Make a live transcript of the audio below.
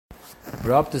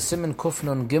We're up to Siman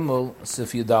Kufnon Gimel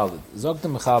Sif Yudalid. Zog the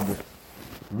Mechaber.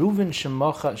 Reuven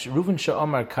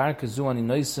she'amar karka zu ani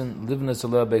noisen livnas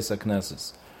aleh beis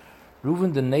hakneses.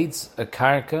 Reuven donates a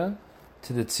karka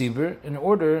to the tzibur in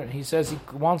order, he says he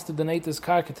wants to donate this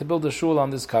karka to build a shul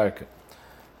on this karka.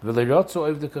 The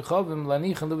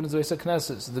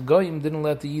goyim didn't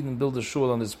let the Yidden build a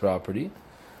shul on this property.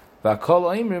 The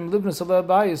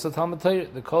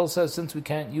Kol says, since we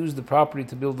can't use the property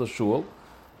to build a shul,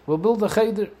 we'll build a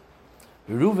cheder.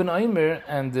 Reuven Aimer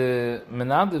and the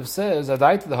Menadiv says, I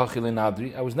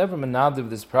was never Menadiv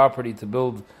this property to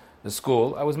build the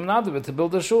school. I was Menadiv it to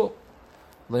build a shul.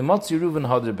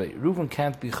 Reuven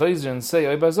can't be chayzer and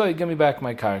say, give me back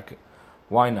my karka.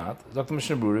 Why not? Dr.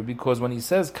 Mishnah Brura, because when he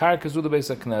says karka zu the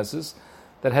beis hakneses,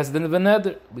 that has the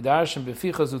neder. B'darshem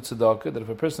beficha zu tzedakah, that if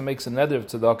a person makes a neder of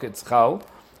tzedakah, it's chal,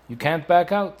 you can't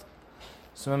back out.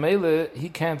 So Mamela, he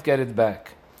can't get it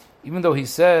back. Even though he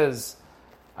says,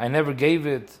 I never gave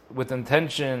it with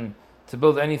intention to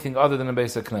build anything other than a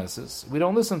beis hakneses, we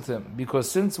don't listen to him, because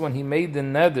since when he made the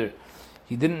neder,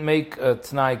 he didn't make a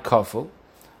t'nai kafel,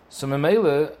 so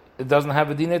Mamela, it doesn't have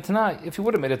a dinah t'nai. If he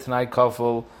would have made a t'nai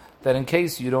kafel, that in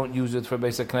case you don't use it for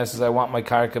beis hakneses, I want my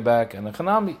karka back, and a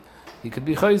chanami, he could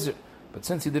be chayzer. But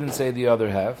since he didn't say the other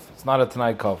half, it's not a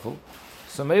t'nai kafel,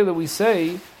 so Mamela we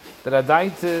say that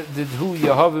Adaita did hu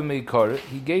Yehovah meikar,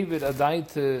 he gave it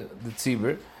Adaita the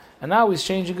tzibur, and now he's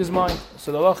changing his mind.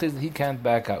 So the halach is that he can't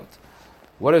back out.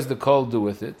 What does the Kol do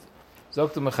with it?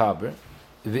 Zok the Mechaber,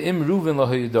 if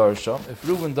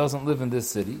Reuven doesn't live in this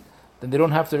city, then they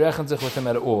don't have to rechen sich with him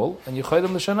at all, and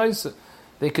Yechaydam l'shanaisa.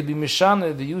 They could be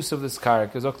mishana the use of this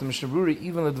karka, Zok the Mishnah Brura,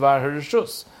 even the dvar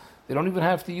harishus. They don't even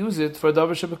have to use it for a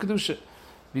davar shebekadusha,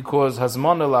 because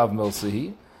hazman elav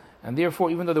milsehi, and therefore,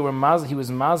 even though he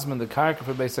was mazman the karka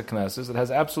for beis hakneses, it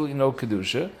has absolutely no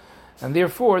kedusha, and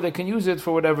therefore they can use it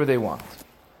for whatever they want.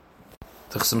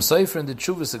 The Chasam Sofer in the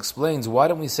Tshuvas explains, why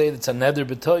don't we say that it's a neder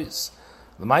b'tois?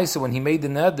 The Maisa, when he made the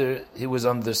neder, he was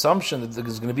on the assumption that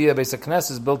there's going to be a beis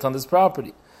hakneses built on this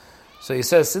property. So he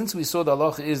says, since we saw the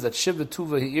halacha is that shiva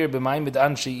tuva ha'ir b'maimid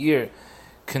anshi ir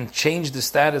can change the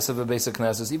status of a beis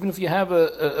hakneses, even if you have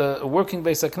a working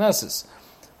beis hakneses,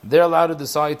 they're allowed to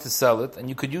decide to sell it, and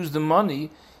you could use the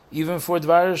money even for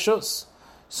dvar shus.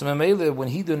 So Mamela, when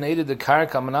he donated the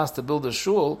karka manas to build a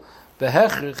shul,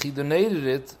 behechrich, he donated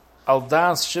it al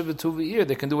das shiva tuva.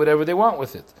 They can do whatever they want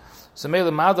with it. So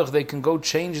Mamela madach, they can go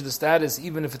change the status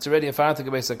even if it's already a fartig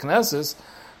beis hakneses.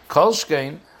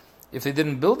 Kolshkein, if they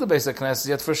didn't build the beis hakneses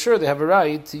yet, for sure they have a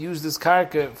right to use this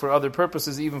karka for other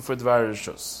purposes, even for dvar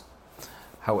shus.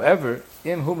 However,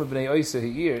 im hum b'nei oisa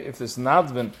ha'ir, if this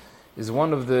nadvan is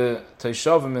one of the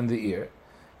Taishavim in the ear,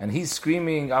 and he's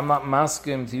screaming, I'm not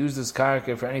maskim to use this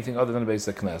karka for anything other than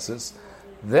beis hakneses,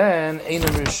 then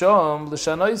Einam Rishom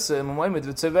l'shanoisa m'moimed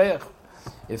v'tzeveach.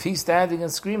 If he's standing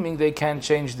and screaming, they can't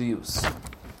change the use.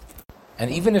 And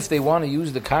even if they want to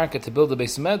use the karka to build a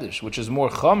beis medrash, which is more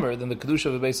chomer than the kedusha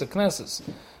of a beis hakneses,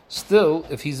 still,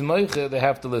 if he's moiche, they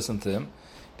have to listen to him,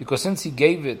 because since he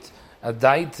gave it a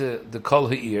daita the kol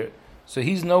ha'ir, so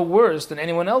he's no worse than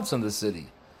anyone else in the city.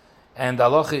 And the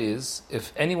halacha is,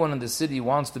 if anyone in the city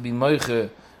wants to be moiche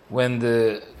when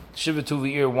the shiva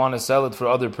tuva want to sell it for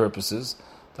other purposes,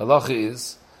 the halacha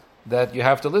is that you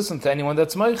have to listen to anyone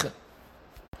that's moiche.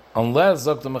 Unless,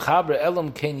 Zok the Mechaber,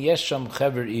 Elam Kein Yesham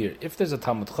Chever Ir. If there's a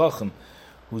Talmud Chacham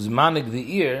who's manig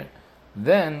the ear,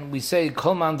 then we say,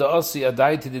 Kol man da Osi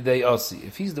Adaiti Didei Osi.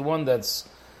 If he's the one that's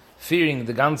fearing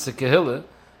the ganze Kehille,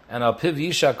 and Al Piv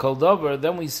Yisha Kol Dover,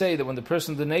 then we say that when the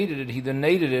person donated it, he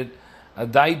donated it a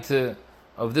daita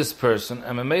of this person,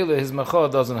 and Mamela his macha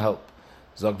doesn't help.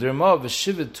 Zog der ma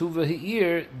v'shiva tuva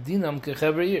ha'ir dinam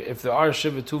kechaver ir. If there are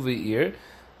shiva tuva ha'ir,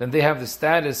 then they have the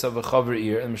status of a chaver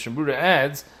ir. And Mishnah Brura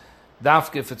adds,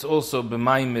 dafke if it's also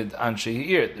b'maimid anshe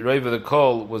ha'ir. The Reva the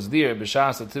Kol was there,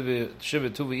 b'shas shiva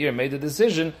tuva ha'ir made the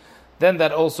decision, then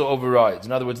that also overrides.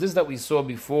 In other words, this that we saw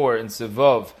before in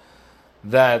Sevov,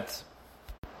 that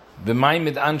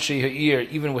b'maimid anshe ha'ir,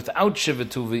 even without shiva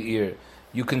tuva ha'ir,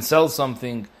 you can sell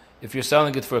something if you're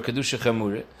selling it for a kedusha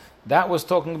chamure. That was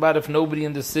talking about if nobody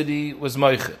in the city was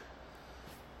moiche.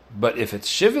 But if it's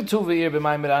shiva tuva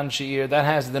b'maimed anshi, that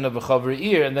has the din of a chaver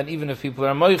ir, and then even if people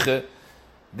are moiche,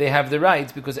 they have the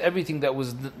right, because everything that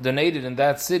was donated in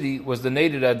that city was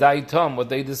donated at daitam, what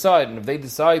they decide. And if they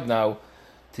decide now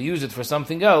to use it for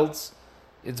something else,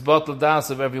 it's batal das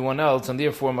of everyone else, and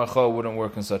therefore macha wouldn't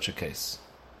work in such a case.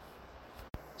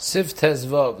 Sif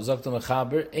Tezvav, Zok the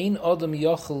Mechaber, Ein Adam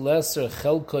Yochel Lesser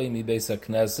Chelkoi Mi Beis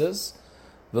HaKnesses,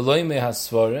 V'loi Me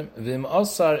HaSvarim, V'im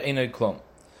Osar Einoi Klom.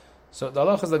 So the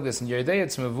halacha is like this, in Yerdei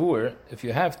it's Mavur, if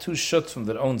you have two shutzim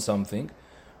that own something,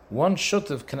 one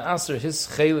shutuf can answer his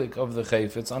chelik of the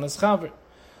chayfetz on his chaver.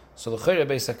 So the chayre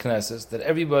Beis HaKnesses, that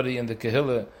everybody in the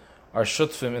Kehillah are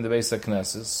shutfim in the Beis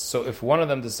HaKnesses. So if one of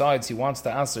them decides he wants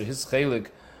to answer his chelik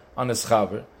on his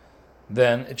chaver,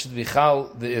 then it should be chal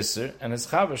the iser, and his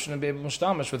chaver shouldn't be able to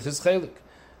mishtamish with his chelik.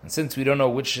 And since we don't know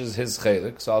which is his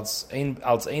chelik, so als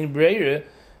ein breire,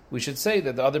 we should say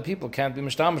that the other people can't be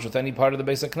mishtamish with any part of the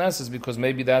Beis HaKnesses because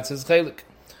maybe that's his chelik.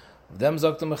 Them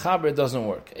zok the mechaber, it doesn't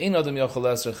work. Ein adam yochel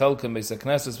eser chelkem Beis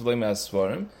HaKnesses v'lei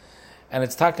me'asfarim, and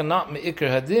it's taka not me'ikr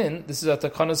hadin. This is a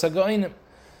takanas hagoinim,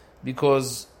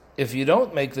 because if you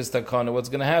don't make this takana, what's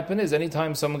going to happen is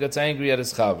anytime someone gets angry at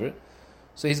his chaver,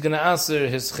 so he's going to answer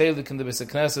his chelik in the Beis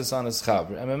HaKnesses on his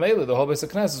chaver, and memela the whole Beis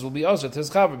HaKnesses will be answered to his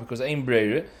chaver because ein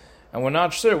breire, and we're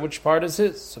not sure which part is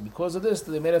his. So because of this,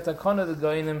 they made a takana the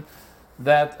goinim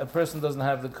that a person doesn't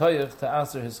have the koyach to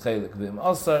answer his chelik. V'im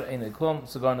asar ein eklum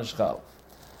sagar nishchal.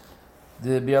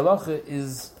 The bialocha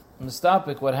is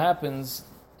mistapik what happens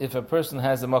if a person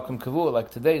has a makom kavua, like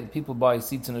today, people buy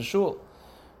seats in a shul.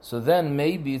 So then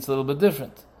maybe it's a little bit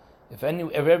different. If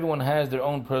everyone has their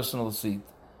own personal seat,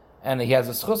 and he has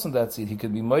a schus on that seat, he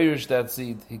could be moirish that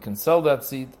seat, he can sell that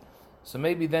seat, so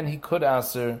maybe then he could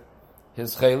answer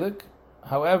his chelik.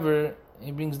 However,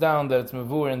 he brings down that it's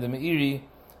mevur in the Meiri,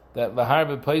 that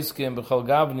laharbe paiskim b'chol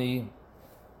gavni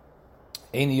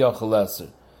eini yochel leser,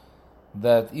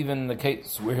 that even in the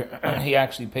case where he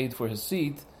actually paid for his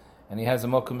seat, and he has a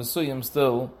mokum mesuyim,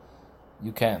 still,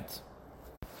 you can't.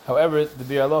 However, the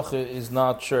Bir Halacha is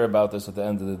not sure about this at the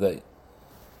end of the day.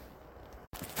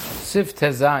 Sif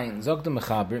Tezayin, Zog the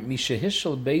Mechaber,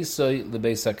 Mishehishel Beisoi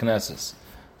LeBeis HaKnesses.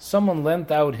 Someone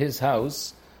lent out his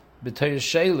house, B'toyer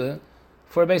Sheile,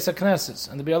 for a Beis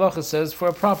HaKnesses. And the Bir Halacha says, for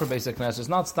a proper Beis HaKnesses.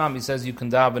 Not Stam, he says, you can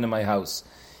daven in my house.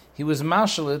 He was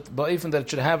mashal it, but even that it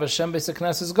should have a Shem Beis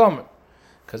HaKnesses Gomer.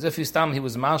 Because if he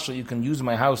was mashal, you can use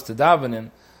my house to daven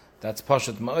in, that's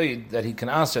Pashat Ma'id, that he can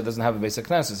answer, doesn't have a Beis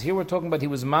HaKnesses. Here we're talking about he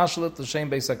was Mashalit L'Shem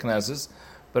Beis HaKnesses,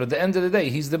 but at the end of the day,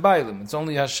 he's the Bailim. It's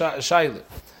only a Shaila.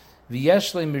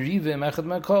 V'yeshle Merivim Echad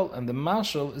Mekol, and the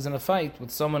Mashal is in a fight with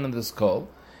someone in this call.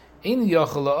 Ein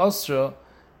Yochel La'osra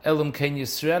Elum Ken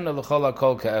Yisren L'Chol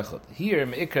HaKol Ka'echad. Here,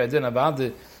 Me'ikra Adin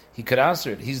Abadi, he could answer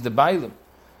it. He's the Bailim.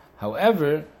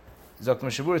 However, Zok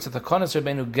Meshavur, it's a Takonis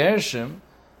Rabbeinu Gershom,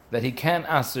 that he can't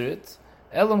answer it,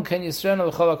 Elum ken yisrena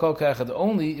l'chol hakol ka'echad,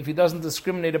 only if he doesn't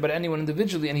discriminate about anyone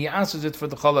individually and he answers it for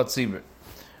the chol hatzibur.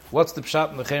 What's the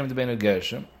pshat in the Cherem Rabbeinu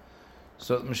Gershom?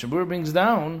 So Mishabur brings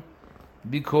down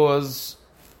because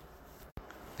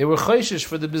they were choishish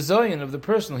for the bezoyin of the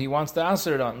person he wants to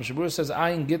answer it on. Mishabur says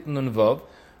ayin git nun vav,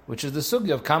 which is the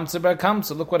sugya of kamtza bar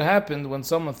kamtza. Look what happened when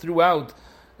someone threw out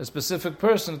a specific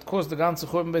person, it caused the ganze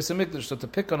churban Beis HaMikdash. So to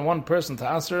pick on one person to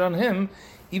answer it on him,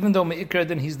 even though me'ikra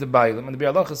then he's the bailim, and the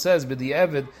Bir Halacha says, but the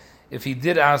Evid, if he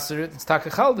did answer it, it's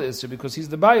takachal the isser because he's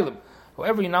the bailim.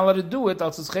 However, you're not allowed to do it.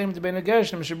 Als tzcheim to bein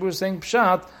agersh, and Mishabur is saying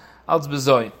pshat als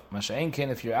bezoin. Masha'en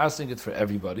ken if you're asking it for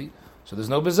everybody, so there's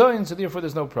no bezoin, so therefore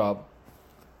there's no problem.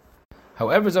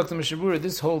 However, Dr. Mishabura,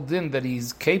 this whole din that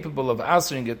he's capable of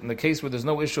answering it in the case where there's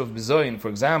no issue of bezoin, for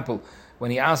example, when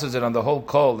he answers it on the whole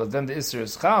call, that then the isser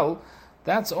is chal,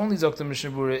 that's only Dr.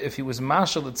 Mishabura if he was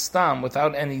mashal at stam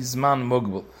without any zman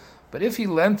mugbul. But if he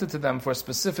lent it to them for a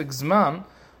specific zman,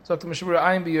 Dr. Mishabura,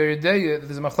 ayin b'yoredeya,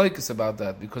 there's a machlekes about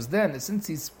that, because then, since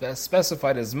he's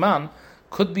specified as zman,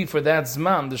 could be for that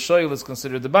zman, the shoyl is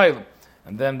considered the bailim.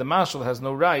 And then the mashal has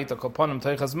no right, akoponim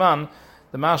teichazman,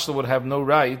 the mashal would have no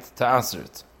right to answer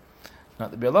it. Now,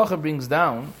 the Bir Halacha brings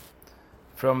down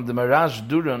from the Marash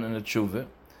Duran in the Tshuva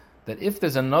that if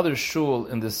there's another shul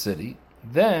in the city,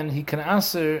 then he can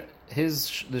answer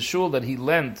the shul that he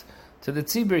lent to the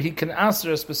tzibur, he can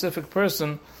answer a specific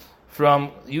person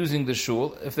from using the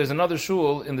shul if there's another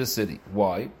shul in the city.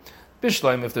 Why?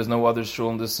 Bishleim, if there's no other shul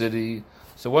in the city.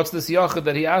 So what's this yachid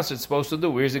that he answered supposed to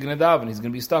do? Where is he going to daven? He's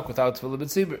going to be stuck without tefillah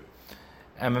b'tzibur.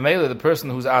 And Mamela, the person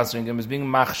who's answering him, is being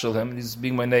machshel him, and he's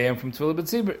being meinayim from tefillah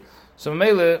b'tzibur. So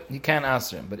Mamela, he can't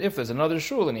answer him. But if there's another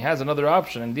shul and he has another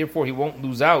option, and therefore he won't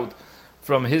lose out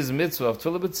from his mitzvah of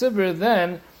tefillah b'tzibur,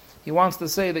 then he wants to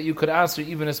say that you could answer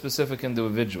even a specific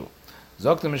individual.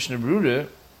 Zok the Mishnah Brura,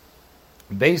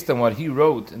 based on what he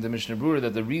wrote in the Mishnah Brura,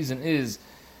 that the reason is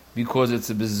because it's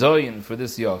a bezoyin for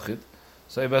this yachid.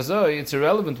 So bezoy, it's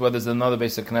irrelevant whether there's another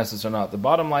Beis HaKnesses or not. The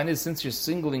bottom line is, since you're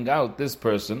singling out this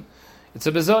person, it's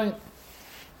a bezoyin.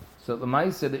 So the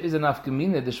Maisa, there is a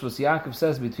nafkamina, the Shvus Yaakov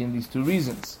says, between these two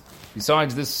reasons.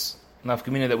 Besides this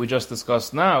nafkamina that we just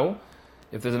discussed now,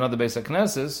 if there's another Beis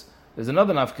HaKnesses, there's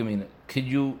another nafkamina. Could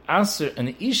you answer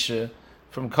an isha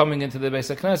from coming into the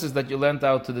Beis HaKnesses that you lent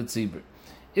out to the tzibur?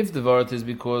 If the varat is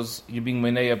because you're being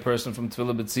meinei a person from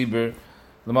tefillah b'tzibur,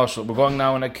 L'mashal, we're going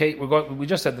now in a case. We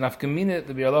just said the nafkamina.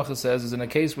 The Biur Halacha says is in a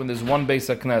case when there's one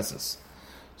Beis HaKnesses.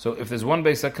 So if there's one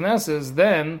Beis HaKnesses,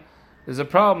 then there's a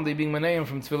problem. They being meneim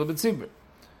from Tefillah B'tzibur.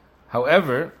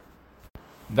 However,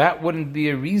 that wouldn't be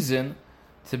a reason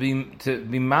to be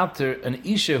matter an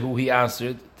isha who he asked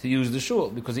to use the shul,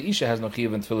 because the isha has no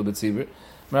chiyuv in Tefillah B'tzibur.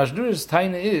 Marash Dur's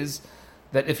taina is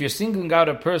that if you're singling out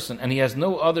a person and he has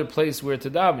no other place where to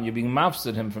daven, you're being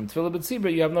mafsid him from Tefillah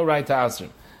B'tzibur, you have no right to ask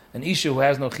him. An issue who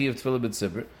has no chiyuv Tefillah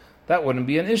B'tzibur, that wouldn't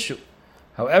be an issue.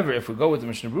 However, if we go with the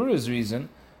Mishnah Berurah's reason,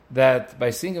 that by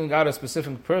singling out a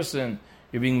specific person,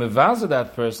 you're being mevaza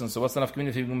that person, so what's the nafkamina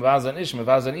if you're being mevaza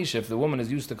an isha? If the woman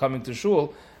is used to coming to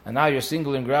shul, and now you're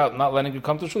singling her out, not letting her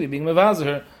come to shul, you're being mevaza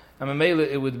her, and memela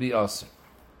it would be asr.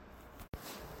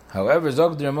 However,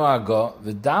 Zog Dirma Aga,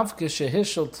 v'davke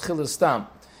shehishal tchila stam,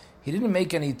 he didn't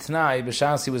make any t'nai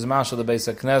b'shas he was mashal the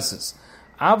Beis HaKnesses.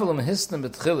 Avalim hisnem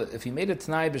b'tchila, if he made a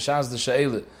t'nai b'shas the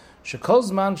she'ele, shekol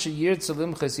zman sheyirtze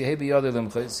limches yehei b'yodei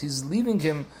limches, he's leaving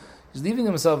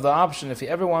himself the option, if he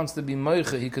ever wants to be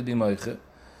moiche, he could be moiche.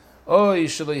 Oy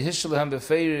shaloi hishlehem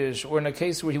b'feirish, or in a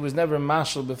case where he was never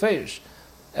mashal b'feirish.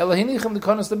 Elahinichem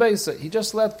l'konas the beisa, he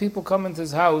just let people come into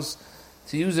his house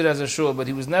to use it as a shul, but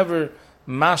he was never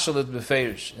mashal it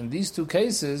b'feirish. In these two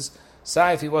cases,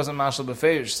 say if he wasn't mashal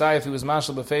b'feirish, say if he was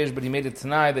mashal b'feirish, but he made it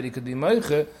tonight that he could be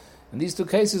moiche. In these two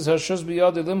cases, hashus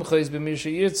b'yodei limches b'mir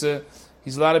sheyirtze,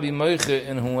 he's allowed to be moiche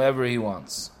in whoever he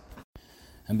wants.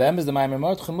 And Bam is the Maimer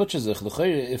Martchem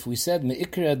Mutchazich. If we said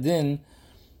Me'ikra Din,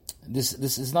 this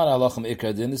is not Halach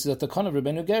Me'ikra Din, this is a Takon of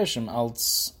Rebbeinu Gershom,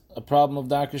 als a problem of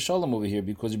Darkei Shalom over here,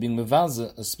 because you're being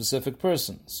mevaza a specific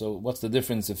person. So what's the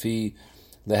difference if the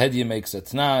Hedya makes a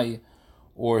Tnai,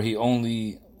 or he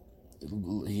only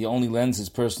lends his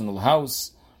personal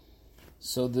house?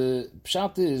 So the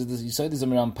Pshat is, the Yisayid is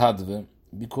Amiram Padve,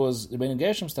 because Rebbeinu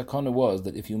Gershom's Takona was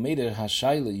that if you made a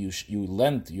Hashayla, you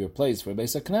lent your place for a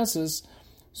Beis HaKnesses,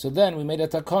 so then we made a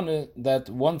takana that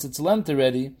once it's lent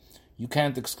already, you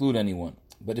can't exclude anyone.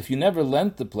 But if you never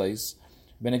lent the place,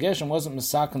 Ben Gershom wasn't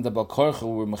mesaken the balkorcha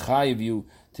or mechayiv you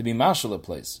to be mashal a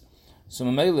place. So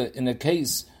Mamela, in a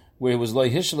case where it was loy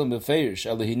hishalim befeirish,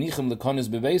 elahinichem lekonis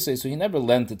bebeisei, so he never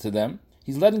lent it to them.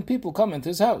 He's letting people come into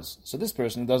his house. So this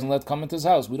person doesn't let come into his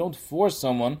house. We don't force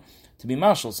someone to be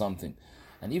mashal something.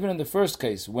 And even in the first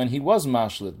case, when he was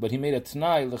mashal, but he made a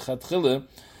t'nai lechatchila,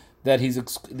 that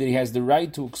he has the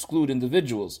right to exclude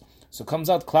individuals. So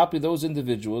comes out, klapi those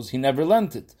individuals, he never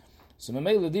lent it. So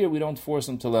Mamela there, we don't force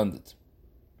him to lend it.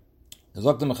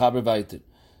 Sif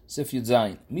Yud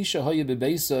Zayin. Misha hoye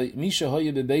bebeisoi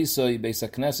Beis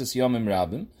HaKnesses yomim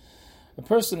rabim. A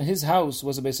person, his house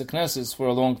was a Beis HaKnesses for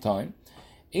a long time.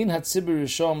 Ein hatzibur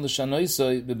yishom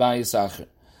l'shanoisoi bebayis acher.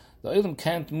 The Olam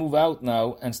can't move out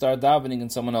now and start davening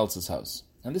in someone else's house.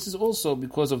 And this is also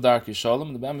because of Darkei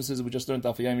Shalom. The Bama says we just learned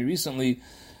Alf Yomi recently.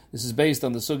 This is based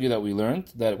on the sugya that we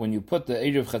learned, that when you put the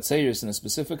Erev Chatzeris in a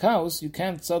specific house, you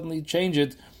can't suddenly change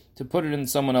it to put it in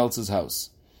someone else's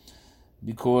house.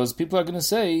 Because people are going to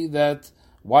say that,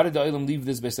 why did the Olam leave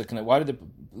this Beis HaKnesses? Why did they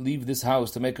leave this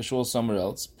house to make a shul somewhere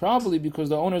else? Probably because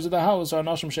the owners of the house are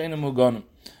Nashim Sheinim Huganim.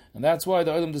 And that's why the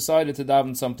Olam decided to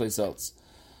daven someplace else.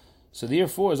 So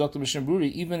therefore, as Dr. Mishnah Berurah,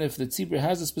 even if the tzibur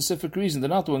has a specific reason, they're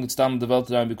not doing it stam developed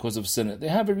because of sin. They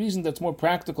have a reason that's more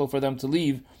practical for them to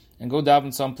leave and go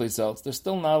daven someplace else. They're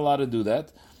still not allowed to do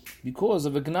that because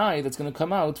of a gnai that's going to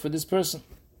come out for this person.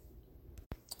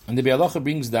 And the Biur Halacha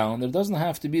brings down, there doesn't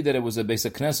have to be that it was a Beis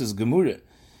HaKnesses gemura.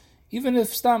 Even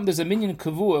if stam there's a minyan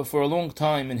kavua for a long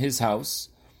time in his house,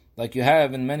 like you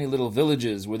have in many little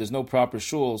villages where there's no proper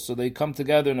shul, so they come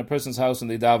together in a person's house and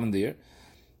they daven there.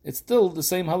 It's still the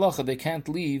same halacha. They can't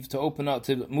leave to open up,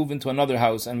 to move into another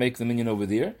house and make the minyan over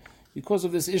there because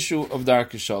of this issue of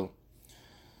Darkei Shalom.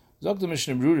 Zog the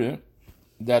Mishnah Berurah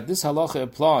that this halacha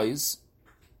applies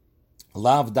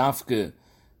lav dafke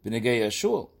b'negei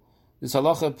shul. This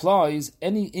halacha applies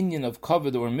any inyan of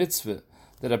kavod or mitzvah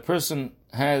that a person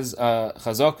has a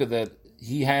chazaka that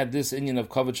he had this inyan of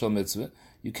kavod shel mitzvah.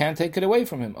 You can't take it away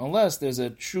from him unless there's a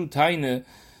true taina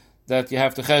that you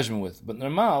have to cheshbon with. But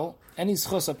normal, any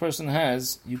schus a person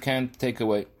has, you can't take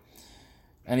away.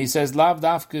 And he says, Lav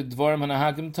dafke dvorim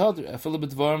hanahagim tadr, afilu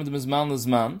b'dvorim d'mizman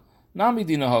l'zman, nami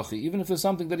dina hachi. Even if there's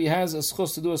something that he has a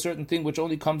schus to do a certain thing which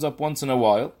only comes up once in a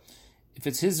while, if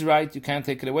it's his right, you can't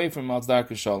take it away from him, als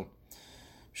Darkei Shalom.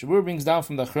 Shabur brings down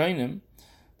from the Achrayim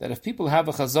that if people have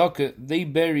a chazaka, they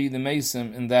bury the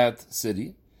mesim in that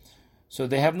city, so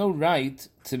they have no right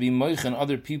to be moichen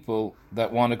other people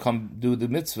that want to come do the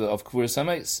mitzvah of Kvuras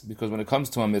HaMeis, because when it comes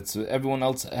to a mitzvah, everyone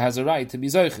else has a right to be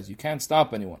zoichet. You can't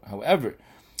stop anyone. However,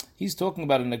 he's talking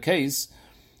about in a case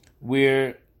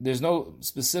where there's no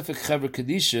specific Chevra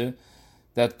Kedisha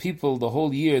that people the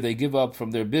whole year they give up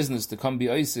from their business to come be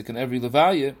Isaac in every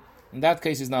Levaya. In that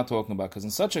case, he's not talking about, because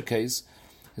in such a case,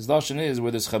 his lashon is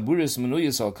where there's chaburis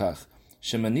menuyas al kach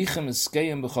shemanichem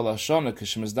eskeim b'chol hashana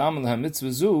k'shemizdam lehem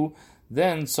mitzvah zu,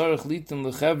 then tzarich litin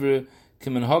lechevre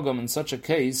kimen hagam. In such a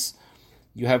case,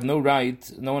 you have no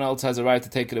right, no one else has a right to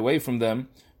take it away from them,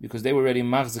 because they were already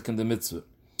machzik in the mitzvah.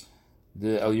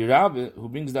 The El Yirabe, who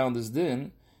brings down this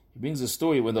din, he brings a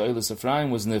story when the Oilis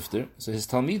Ephraim was nifter, so his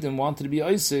Talmidim wanted to be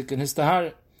Isaac in his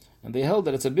Tahar, and they held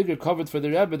that it's a bigger covet for the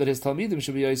Rebbe that his Talmidim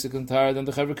should be Isaac in Tahar than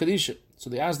the Chevra Kadisha. So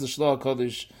they asked the Shloah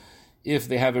Kodesh if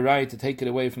they have a right to take it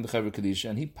away from the Chevra Kadisha,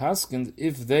 and he paskened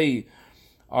if they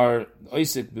are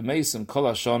Isaac b'meisim kol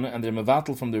hashana and they're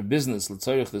mevatel from their business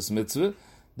l'tzorich this mitzvah,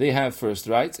 they have first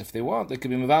rights. If they want, they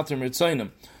could be mevatel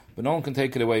mirtzoinim, but no one can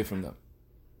take it away from them.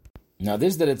 Now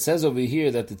this that it says over here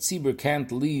that the tzibur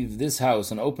can't leave this house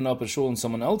and open up a shul in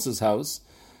someone else's house,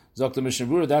 Zok the Mishnah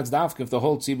Berurah, that's dafka if the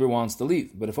whole tzibur wants to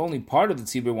leave. But if only part of the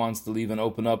tzibur wants to leave and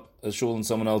open up a shul in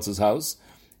someone else's house,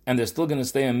 and they're still going to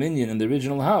stay a minyan in the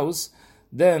original house,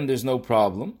 then there's no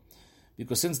problem.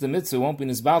 Because since the mitzvah won't be in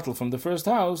his battle from the first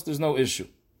house, there's no issue.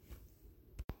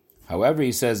 However,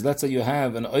 he says, let's say you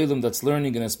have an oilim that's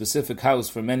learning in a specific house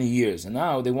for many years, and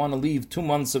now they want to leave 2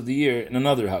 months of the year in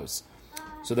another house.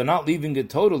 So they're not leaving it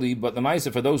totally, but the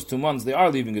Maisa for those 2 months, they are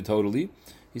leaving it totally.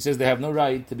 He says they have no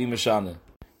right to be Meshana.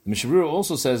 Mishnah Berurah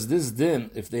also says this din,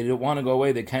 if they don't want to go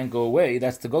away, they can't go away.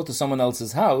 That's to go to someone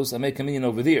else's house and make a minyan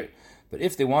over there. But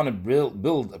if they want to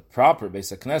build a proper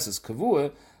Beis HaKnesses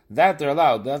Kavua, that they're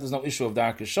allowed. That is no issue of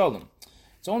Darkei Shalom.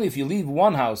 It's only if you leave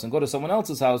one house and go to someone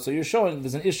else's house, so you're showing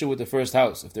there's an issue with the first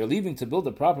house. If they're leaving to build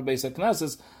a proper Beis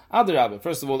HaKnesses, Adarabah.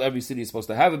 First of all, every city is supposed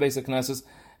to have a Beis HaKnesses,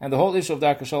 and the whole issue of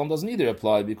Darkei Shalom doesn't either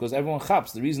apply, because everyone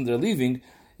chaps. The reason they're leaving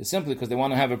is simply because they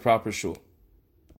want to have a proper shul.